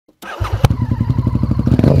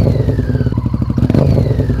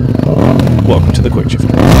to the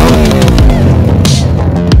QuickShifter.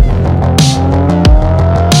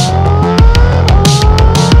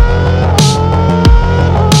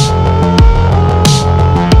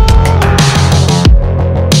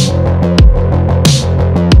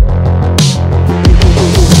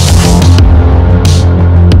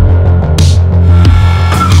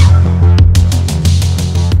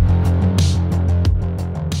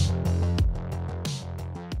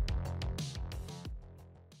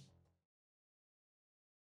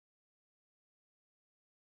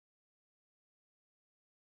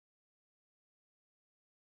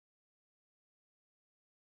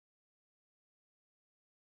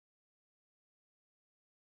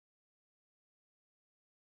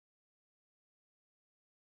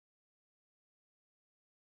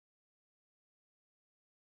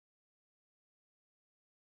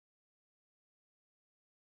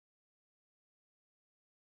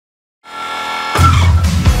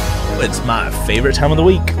 It's my favorite time of the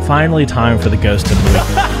week. Finally time for the ghost tip of the week.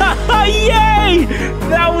 Yay!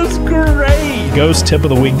 That was great! Ghost tip of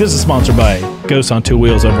the week. This is sponsored by Ghosts on Two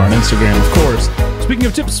Wheels over on Instagram, of course. Speaking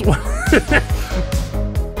of tips...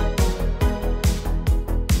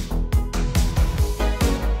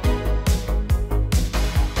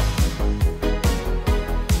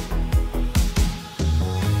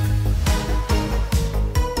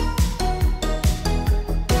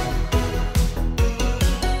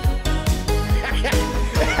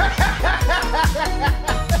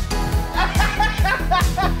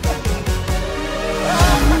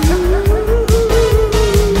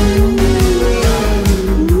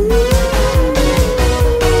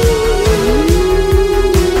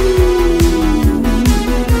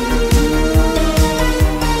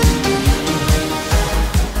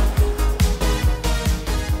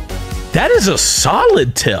 That is a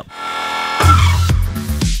solid tip.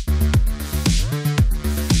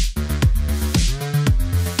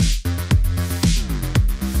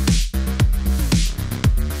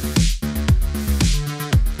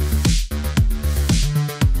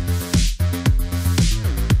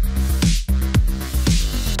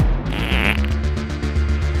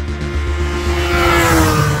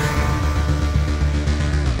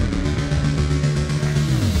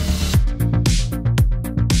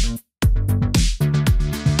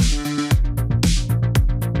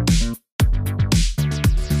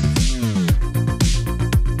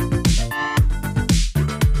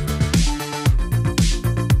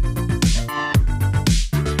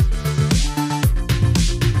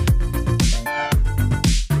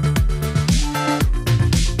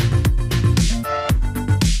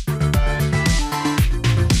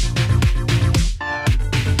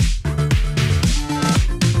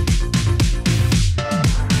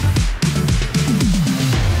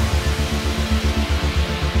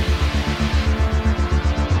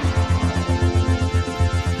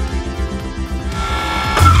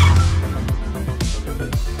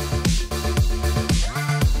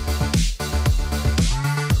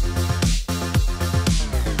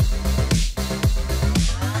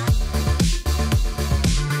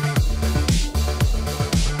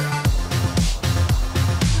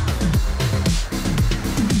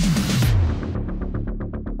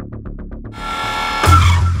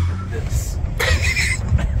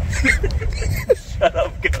 Shut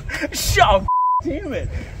up. Shut up. Damn it.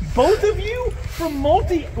 Both of you from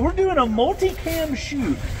we're doing a multi-cam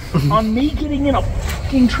shoot on me getting in a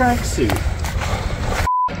fucking tracksuit.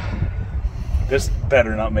 This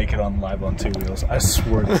better not make it on Live on Two Wheels. I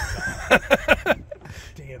swear to God.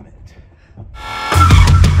 Damn it.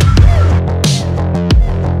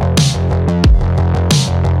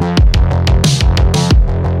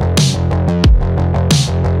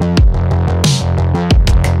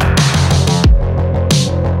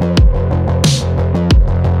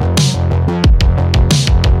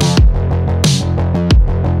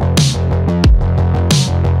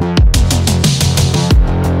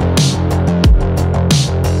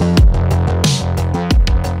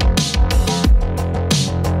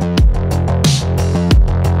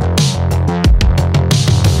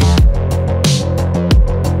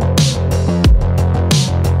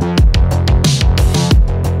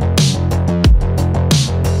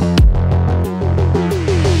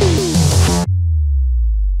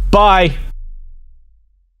 Bye.